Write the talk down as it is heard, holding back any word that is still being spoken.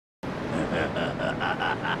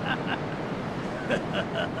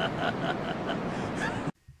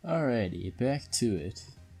Alrighty, back to it.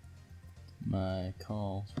 My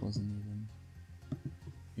call wasn't even...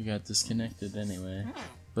 You got disconnected anyway.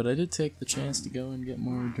 But I did take the chance to go and get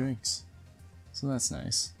more drinks. So that's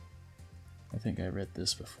nice. I think I read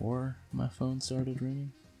this before my phone started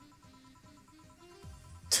ringing.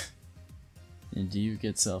 And do you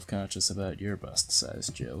get self-conscious about your bust size,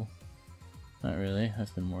 Jill? Not really.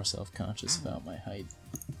 I've been more self-conscious about my height.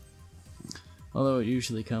 Although it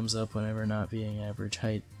usually comes up whenever not being average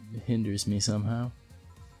height hinders me somehow.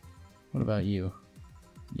 What about you?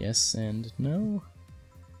 Yes and no?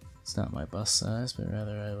 It's not my bust size, but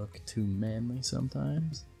rather I look too manly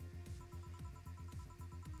sometimes.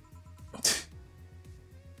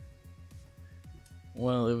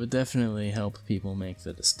 Well, it would definitely help people make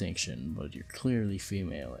the distinction, but you're clearly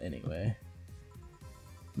female anyway.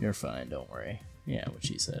 You're fine, don't worry. Yeah, what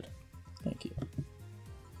she said. Thank you.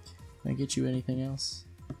 Can I get you anything else?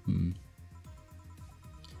 Do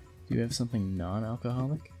you have something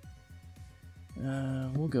non-alcoholic?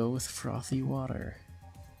 We'll go with frothy water.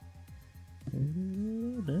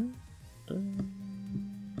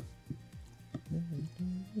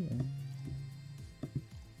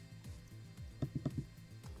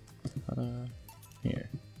 Here.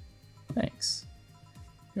 Thanks.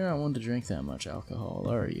 You're not one to drink that much alcohol,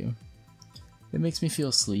 are you? It makes me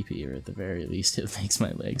feel sleepy, or at the very least it makes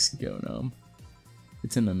my legs go numb.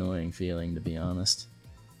 It's an annoying feeling, to be honest.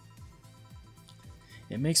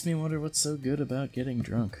 It makes me wonder what's so good about getting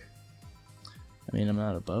drunk. I mean, I'm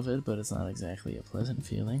not above it, but it's not exactly a pleasant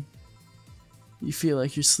feeling. You feel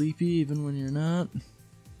like you're sleepy even when you're not.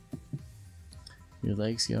 Your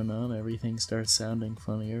legs go numb, everything starts sounding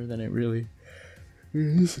funnier than it really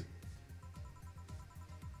is.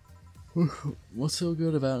 What's so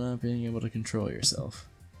good about not being able to control yourself?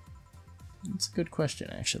 It's a good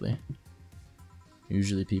question, actually.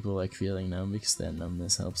 Usually people like feeling numb because that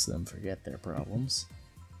numbness helps them forget their problems.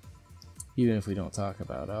 Even if we don't talk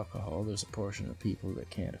about alcohol, there's a portion of people that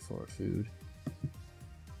can't afford food.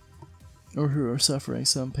 Or who are suffering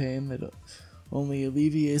some pain that only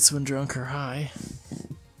alleviates when drunk or high.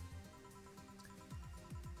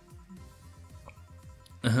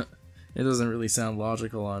 It doesn't really sound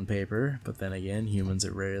logical on paper, but then again, humans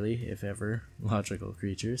are rarely, if ever, logical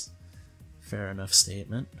creatures. Fair enough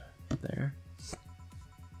statement there.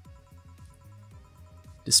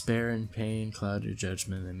 Despair and pain cloud your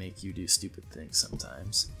judgment and make you do stupid things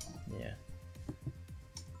sometimes. Yeah.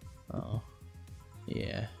 Oh.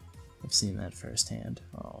 Yeah. I've seen that firsthand.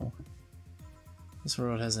 Oh. This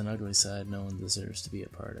world has an ugly side no one deserves to be a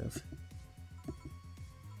part of.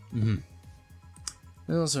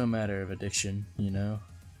 It's also a matter of addiction, you know?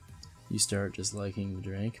 You start just liking the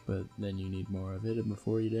drink, but then you need more of it, and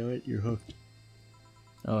before you know it, you're hooked.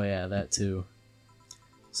 Oh yeah, that too.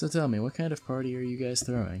 So tell me, what kind of party are you guys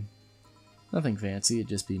throwing? Nothing fancy, it'd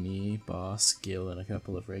just be me, Boss, Gil, and a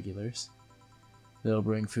couple of regulars. They'll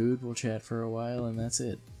bring food, we'll chat for a while, and that's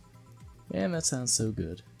it. Man, that sounds so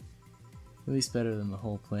good. At least better than the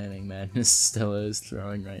whole planning madness Stella is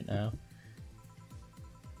throwing right now.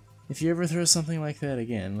 If you ever throw something like that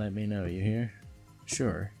again, let me know, you hear?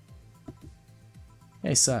 Sure.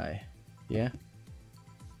 Hey, Sai. Yeah?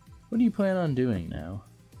 What do you plan on doing now?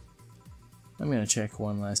 I'm gonna check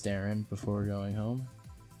one last errand before going home.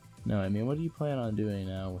 No, I mean, what do you plan on doing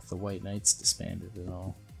now with the White Knights disbanded and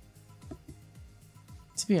all?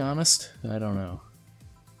 To be honest, I don't know.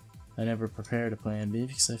 I never prepared a plan B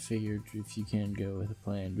because I figured if you can't go with a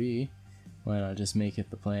plan B, why not just make it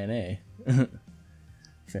the plan A?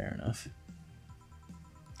 Fair enough.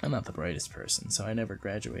 I'm not the brightest person, so I never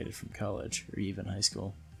graduated from college, or even high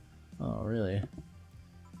school. Oh, really?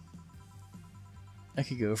 I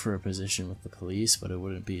could go for a position with the police, but it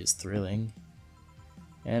wouldn't be as thrilling.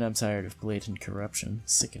 And I'm tired of blatant corruption,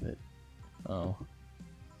 sick of it. Oh.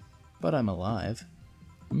 But I'm alive.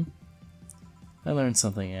 I learned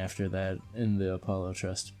something after that in the Apollo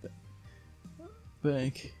Trust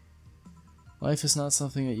Bank. Life is not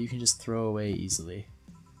something that you can just throw away easily.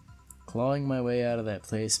 Clawing my way out of that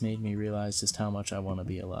place made me realize just how much I want to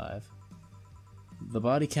be alive. The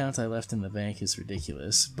body count I left in the bank is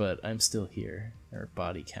ridiculous, but I'm still here. Or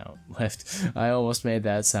body count left. I almost made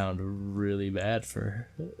that sound really bad for,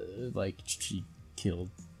 like, she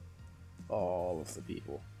killed all of the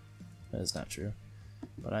people. That is not true.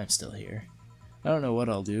 But I'm still here. I don't know what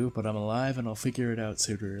I'll do, but I'm alive and I'll figure it out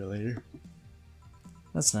sooner or later.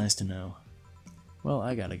 That's nice to know. Well,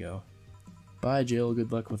 I gotta go. Bye, Jill.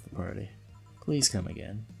 Good luck with the party. Please come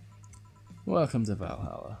again. Welcome to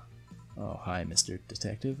Valhalla. Oh, hi, Mr.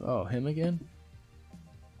 Detective. Oh, him again?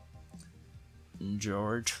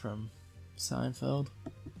 George from Seinfeld.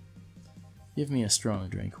 Give me a strong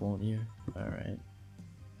drink, won't you? Alright.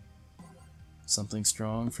 Something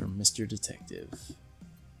strong for Mr. Detective.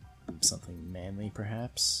 Something manly,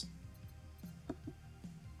 perhaps?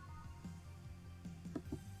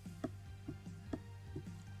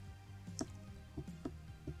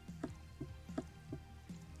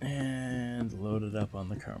 And load it up on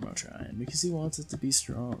the Carmotron, because he wants it to be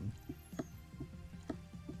strong.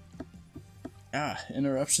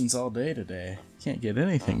 Interruptions all day today. Can't get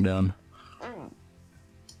anything done.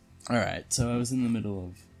 Alright, so I was in the middle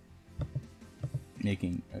of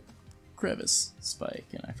making a crevice spike,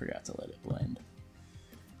 and I forgot to let it blend.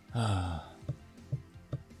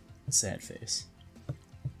 Sad face.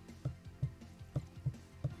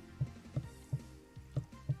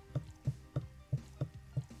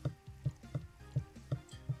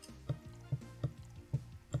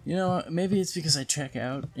 You know, maybe it's because I check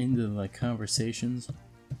out into like conversations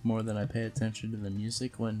more than I pay attention to the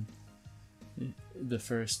music when the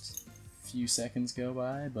first few seconds go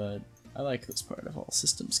by, but I like this part of All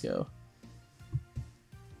Systems Go.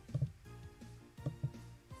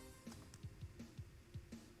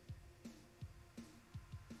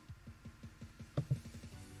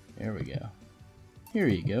 There we go. Here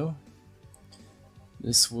you go.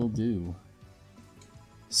 This will do.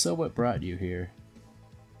 So what brought you here?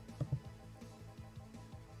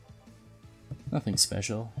 Nothing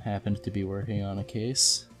special. Happened to be working on a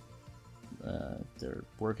case. They're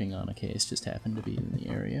working on a case, just happened to be in the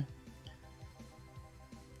area.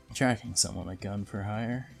 Tracking someone, a gun for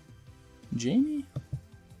hire. Jamie?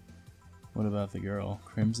 What about the girl?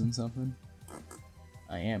 Crimson something?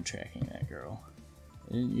 I am tracking that girl.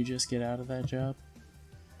 Didn't you just get out of that job?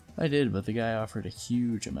 I did, but the guy offered a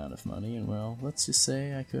huge amount of money, and well, let's just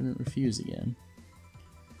say I couldn't refuse again.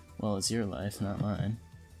 Well, it's your life, not mine.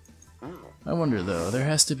 I wonder though, there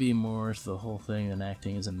has to be more to the whole thing than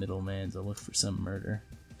acting as a middleman to look for some murder.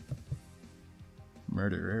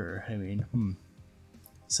 Murderer, I mean,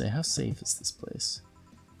 Say, how safe is this place?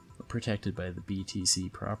 We're protected by the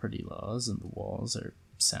BTC property laws and the walls are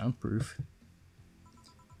soundproof.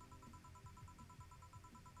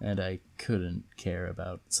 And I couldn't care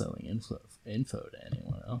about selling info to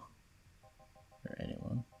anyone else. Or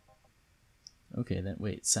anyone. Okay, then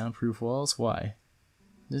wait, soundproof walls? Why?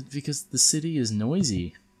 Because the city is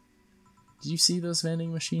noisy. Did you see those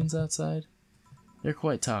vending machines outside? They're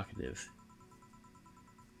quite talkative.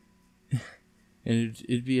 And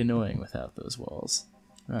it'd be annoying without those walls.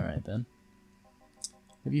 Alright then.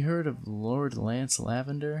 Have you heard of Lord Lance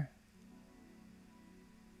Lavender?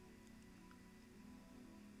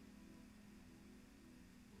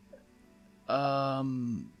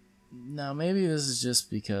 Now maybe this is just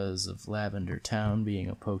because of Lavender Town being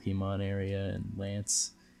a Pokemon area and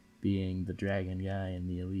Lance being the dragon guy in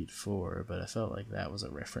the Elite Four, but I felt like that was a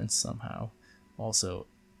reference somehow. Also,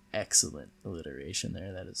 excellent alliteration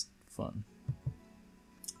there, that is fun.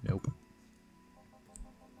 Nope.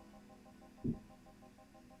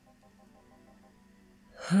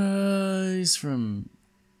 He's from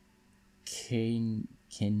Kenyavania?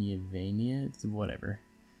 Whatever.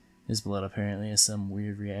 His blood apparently has some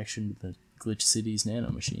weird reaction to the Glitch City's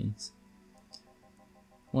nanomachines.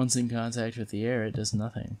 Once in contact with the air, it does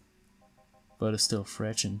nothing. But if still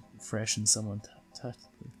fresh and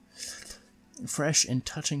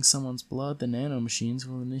touching someone's blood, the nanomachines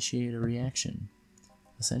will initiate a reaction.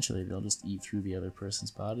 Essentially, they'll just eat through the other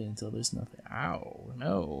person's body until there's nothing. Ow,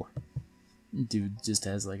 no. Dude just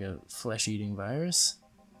has like a flesh-eating virus.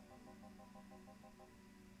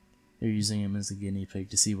 They're using him as a guinea pig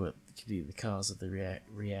to see what could be the cause of the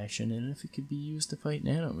reaction and if it could be used to fight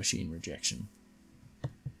nanomachine rejection.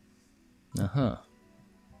 Uh-huh.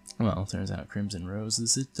 Well, turns out Crimson Rose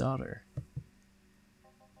is his daughter.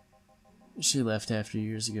 She left after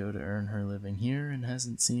years ago to earn her living here and he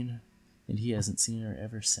hasn't seen her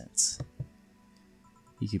ever since.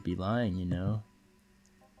 He could be lying, you know.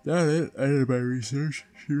 Not it. I did my research.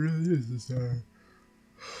 She really is the star.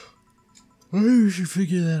 Maybe we should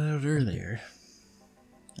figure that out earlier.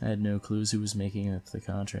 I had no clues who was making up the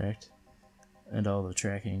contract, and all the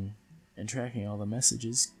tracking all the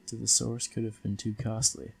messages to the source could have been too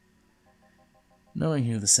costly. Knowing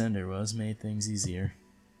who the sender was made things easier.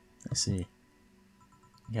 I see.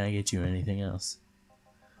 Can I get you anything else?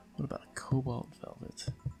 What about cobalt velvet?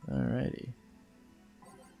 Alrighty.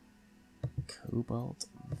 Cobalt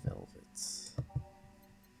velvet.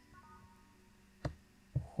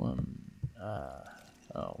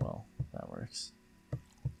 Oh well, that works.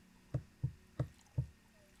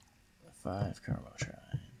 5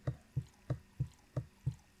 Carmotron.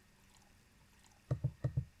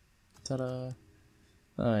 Ta-da!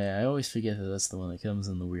 Oh yeah, I always forget that that's the one that comes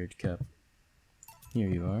in the weird cup. Here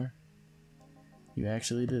you are. You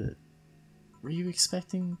actually did it. Were you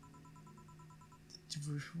expecting...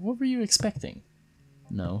 What were you expecting?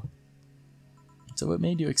 No. So what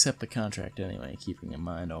made you accept the contract anyway, keeping in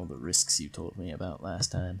mind all the risks you told me about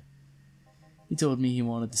last time? He told me he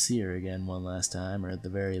wanted to see her again one last time, or at the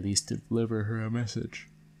very least to deliver her a message.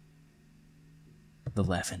 The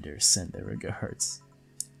Lavenders send their regards.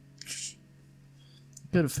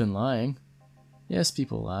 Could have been lying. Yes,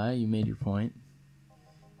 people lie, you made your point.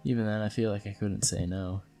 Even then, I feel like I couldn't say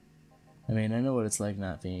no. I mean, I know what it's like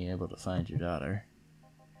not being able to find your daughter.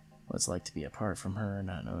 What it's like to be apart from her,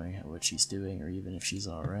 not knowing what she's doing, or even if she's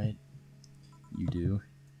alright. You do.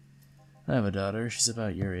 I have a daughter, she's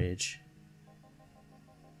about your age.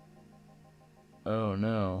 Oh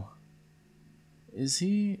no. Is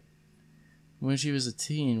he... When she was a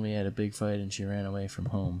teen, we had a big fight and she ran away from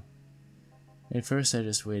home. At first I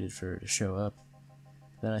just waited for her to show up.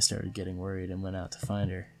 Then I started getting worried and went out to find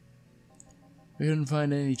her. We couldn't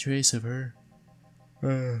find any trace of her.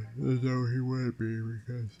 As though he would be,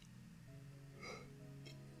 because...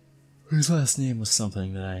 His last name was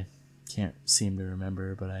something that I can't seem to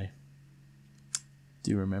remember, but I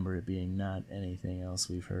do remember it being not anything else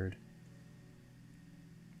we've heard.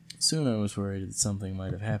 Soon I was worried that something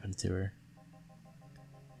might have happened to her.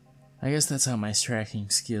 I guess that's how my tracking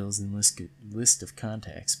skills and list of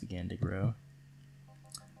contacts began to grow.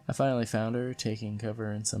 I finally found her, taking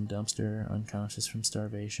cover in some dumpster, unconscious from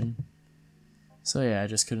starvation. So yeah, I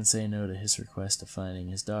just couldn't say no to his request of finding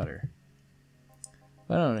his daughter.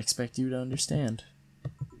 But I don't expect you to understand.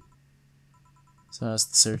 So how's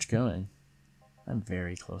the search going? I'm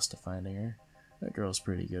very close to finding her. That girl's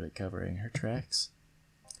pretty good at covering her tracks.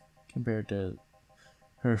 Compared to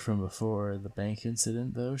her from before the bank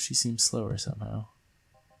incident, though, she seems slower somehow.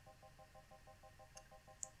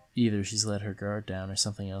 Either she's let her guard down or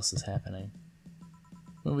something else is happening.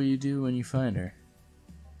 What will you do when you find her?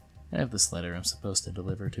 I have this letter I'm supposed to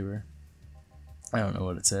deliver to her. I don't know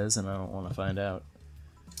what it says, and I don't want to find out.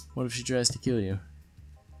 What if she tries to kill you?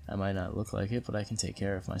 I might not look like it, but I can take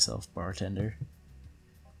care of myself, bartender.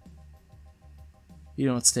 You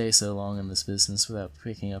don't stay so long in this business without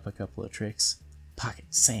picking up a couple of tricks. Pocket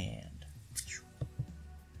sand.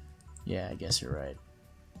 Yeah, I guess you're right.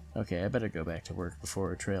 Okay, I better go back to work before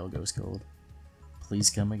our trail goes cold. Please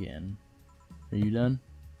come again. Are you done?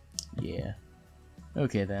 Yeah.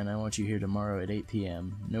 Okay then, I want you here tomorrow at 8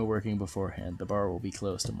 p.m. No working beforehand. The bar will be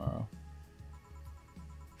closed tomorrow.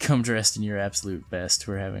 Come dressed in your absolute best.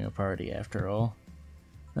 We're having a party after all.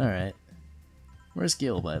 Alright. Where's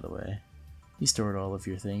Gil, by the way? He stored all of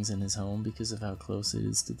your things in his home because of how close it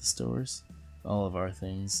is to the stores. All of our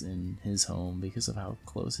things in his home because of how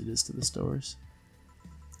close it is to the stores.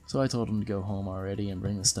 So I told him to go home already and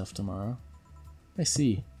bring the stuff tomorrow. I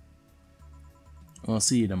see. Well, I'll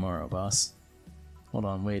see you tomorrow, boss. Hold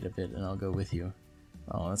on, wait a bit and I'll go with you.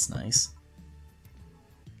 Oh, that's nice.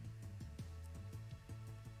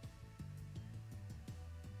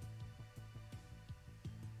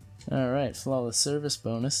 Alright, flawless service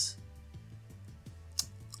bonus.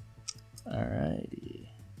 Alrighty.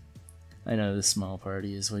 I know this small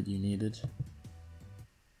party is what you needed.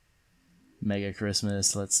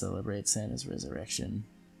 MegaChristmas, let's celebrate Santa's resurrection.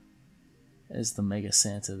 As the Mega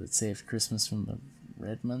Santa that saved Christmas from the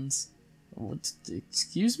Redmonds? What?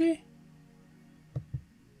 Excuse me?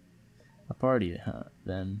 A party, huh?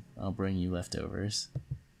 Then I'll bring you leftovers.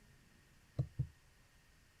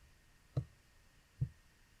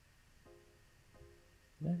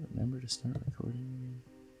 Did I remember to start recording again?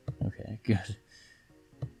 Okay, good.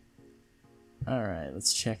 Alright,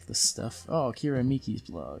 let's check the stuff. Oh, Kira Miki's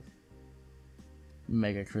blog.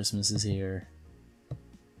 MegaChristmas is here.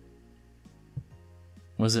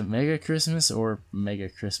 Was it MegaChristmas or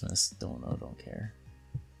MegaChristmas? Don't know, don't care.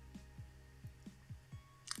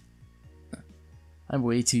 I'm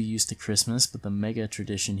way too used to Christmas, but the mega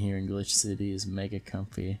tradition here in Glitch City is mega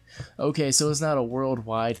comfy. Okay, so it's not a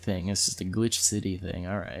worldwide thing, it's just a Glitch City thing,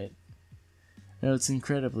 alright. I know it's an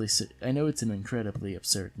incredibly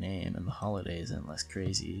absurd name, and the holiday isn't less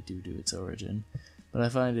crazy due to its origin, but I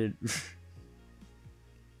find it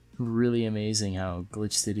really amazing how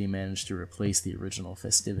Glitch City managed to replace the original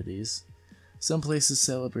festivities. Some places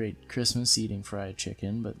celebrate Christmas eating fried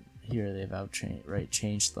chicken, but here they've outright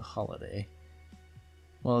changed the holiday.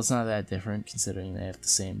 Well, it's not that different considering they have the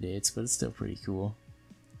same dates, but it's still pretty cool.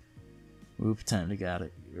 Whoop, time to got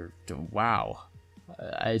it. Wow.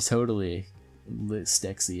 I totally lit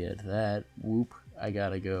Stexy at that. Whoop, I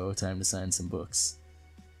gotta go. Time to sign some books.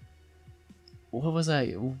 What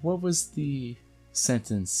was the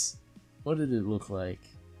sentence what did it look like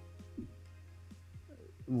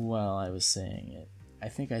while I was saying it? I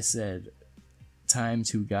think I said, time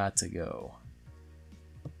to got to go.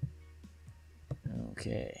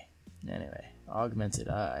 Okay. Anyway, augmented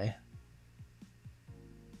eye.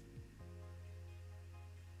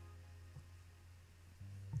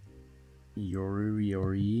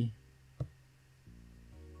 Yori.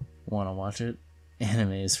 Wanna watch it?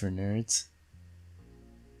 Anime is for nerds.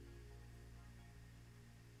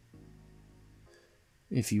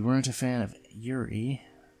 If you weren't a fan of Yuri,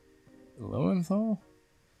 Lowenthal,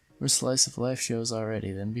 or slice of life shows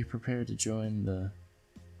already, then be prepared to join the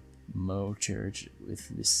Mo Church with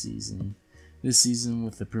this season. This season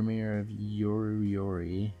with the premiere of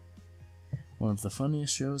Yori, one of the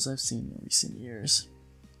funniest shows I've seen in recent years.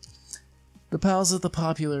 The pals of the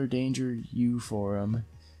popular Danger U forum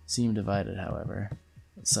seem divided, however.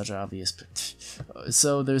 Such obvious.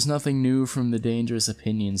 So there's nothing new from the Dangerous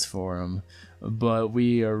Opinions forum, but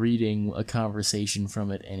we are reading a conversation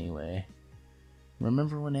from it anyway.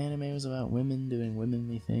 Remember when anime was about women doing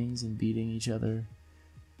womanly things and beating each other?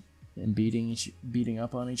 And beating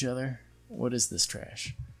up on each other? What is this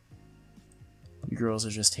trash? You girls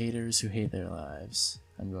are just haters who hate their lives.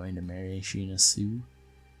 I'm going to marry Sheena Sue.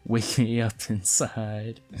 Wake me up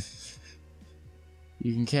inside.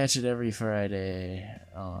 You can catch it every Friday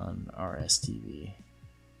on RSTV.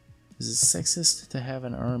 Is it sexist to have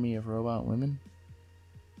an army of robot women?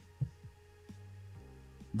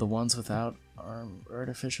 The ones without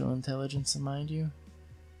artificial intelligence, mind you?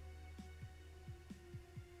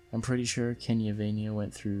 I'm pretty sure Kenyavania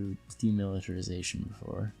went through demilitarization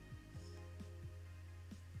before.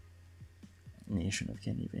 Nation of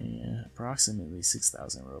Kenyavania. Approximately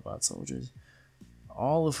 6,000 robot soldiers,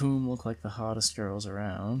 all of whom look like the hottest girls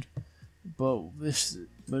around. But is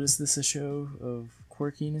this a show of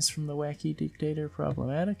quirkiness from the wacky dictator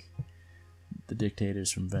problematic? The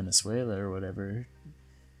dictators from Venezuela or whatever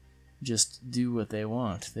just do what they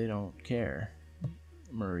want. They don't care.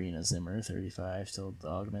 Marina Zimmer, 35, told the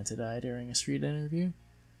Augmented Eye during a street interview.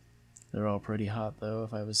 They're all pretty hot, though.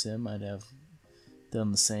 If I was him, I'd have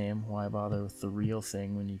done the same. Why bother with the real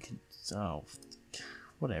thing when you can... Oh,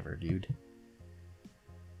 whatever, dude.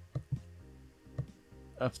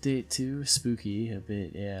 Update 2, spooky a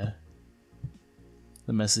bit, yeah.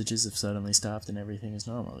 The messages have suddenly stopped and everything is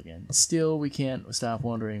normal again. Still, we can't stop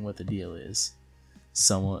wondering what the deal is.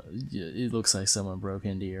 It looks like someone broke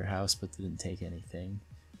into your house but didn't take anything.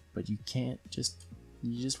 But you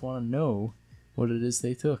just want to know what it is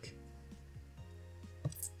they took.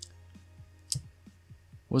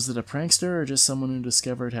 Was it a prankster or just someone who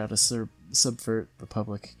discovered how to subvert the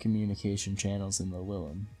public communication channels in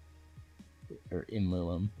Lilum?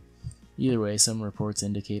 Either way, some reports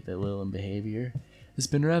indicate that Lilum behavior has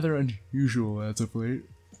been rather unusual as of late.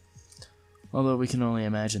 Although we can only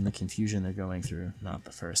imagine the confusion they're going through. Not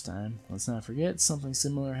the first time. Let's not forget, something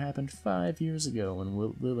similar happened 5 years ago when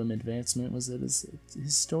Lilum advancement was at its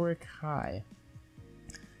historic high.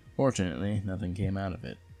 Fortunately, nothing came out of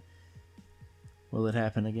it. Will it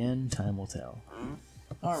happen again? Time will tell.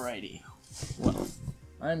 Alrighty. Well,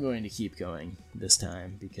 I'm going to keep going this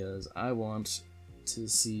time because I want to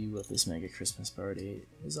see what this MegaChristmas party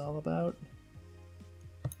is all about.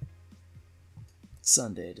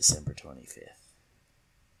 Sunday, December 25th.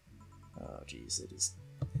 Oh, jeez, it is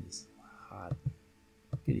hot.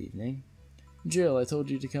 Good evening. Jill, I told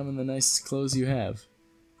you to come in the nicest clothes you have.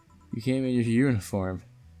 You came in your uniform.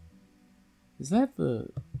 Is that the...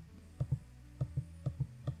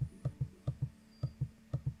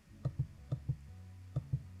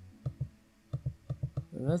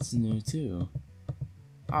 That's new, too.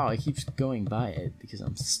 Oh, I keep going by it because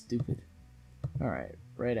I'm stupid. Alright,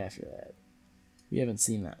 right after that. We haven't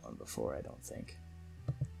seen that one before, I don't think.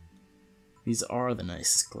 These are the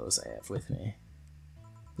nicest clothes I have with me.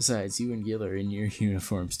 Besides, you and Gil are in your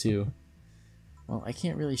uniforms, too. Well, I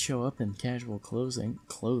can't really show up in casual clothing.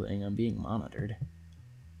 I'm being monitored.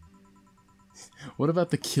 What about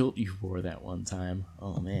the kilt you wore that one time?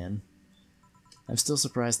 Oh, man. I'm still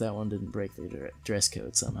surprised that one didn't break the dress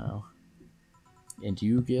code somehow. And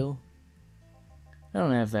you, Gil? I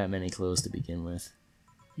don't have that many clothes to begin with.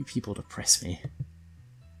 You people depress me.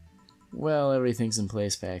 Well, everything's in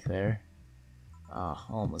place back there. Ah,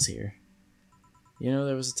 Alma's here. You know,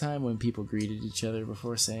 there was a time when people greeted each other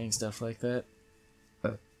before saying stuff like that.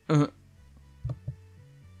 Come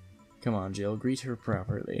on, Jill, greet her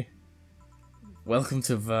properly. Welcome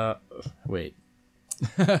to Wait.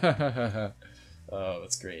 Oh,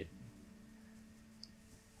 that's great.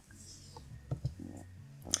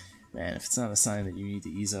 Man, if it's not a sign that you need to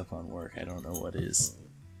ease up on work, I don't know what is.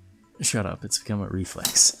 Shut up, it's become a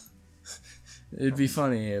reflex. It'd be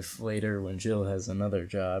funny if later, when Jill has another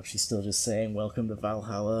job, she's still just saying "Welcome to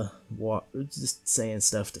Valhalla," just saying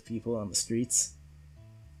stuff to people on the streets.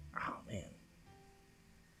 Oh man!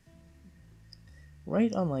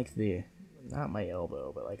 Right on like the, not my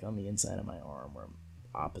elbow, but like on the inside of my arm, or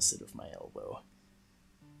opposite of my elbow,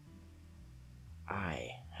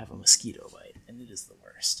 I have a mosquito bite, and it is the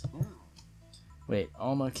worst. Wait,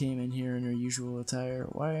 Alma came in here in her usual attire.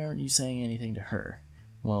 Why aren't you saying anything to her?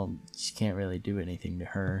 Well, she can't really do anything to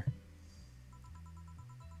her.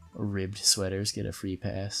 Ribbed sweaters get a free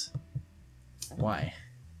pass. Why?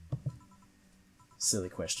 Silly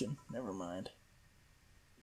question. Never mind.